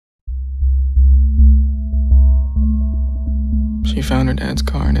She found her dad's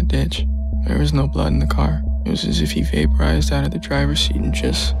car in a ditch. There was no blood in the car. It was as if he vaporized out of the driver's seat and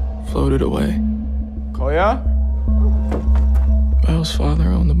just floated away. Koya? Belle's father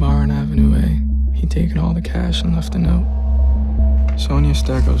owned the bar on Avenue A. He'd taken all the cash and left a note. Sonia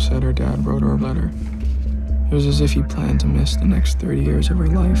Stecco said her dad wrote her a letter. It was as if he planned to miss the next 30 years of her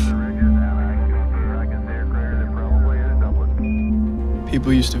life.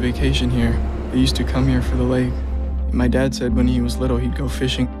 People used to vacation here. They used to come here for the lake. My dad said when he was little he'd go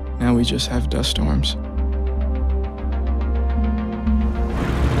fishing. Now we just have dust storms.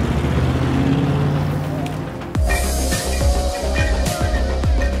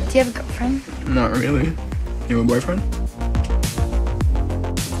 Do you have a girlfriend? Not really. You have a boyfriend?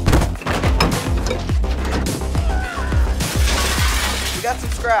 We got some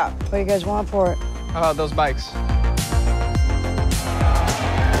scrap. What do you guys want for it? How about those bikes?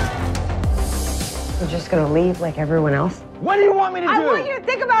 You're just gonna leave like everyone else? What do you want me to do? I want you to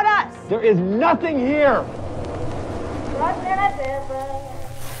think about us! There is nothing here.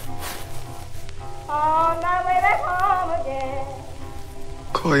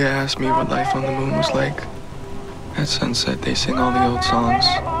 Koya asked me what life on the moon was like. At sunset, they sing all the old songs.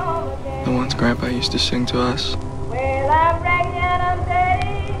 The ones Grandpa used to sing to us.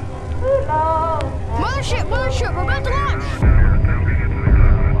 Mothership, we're about to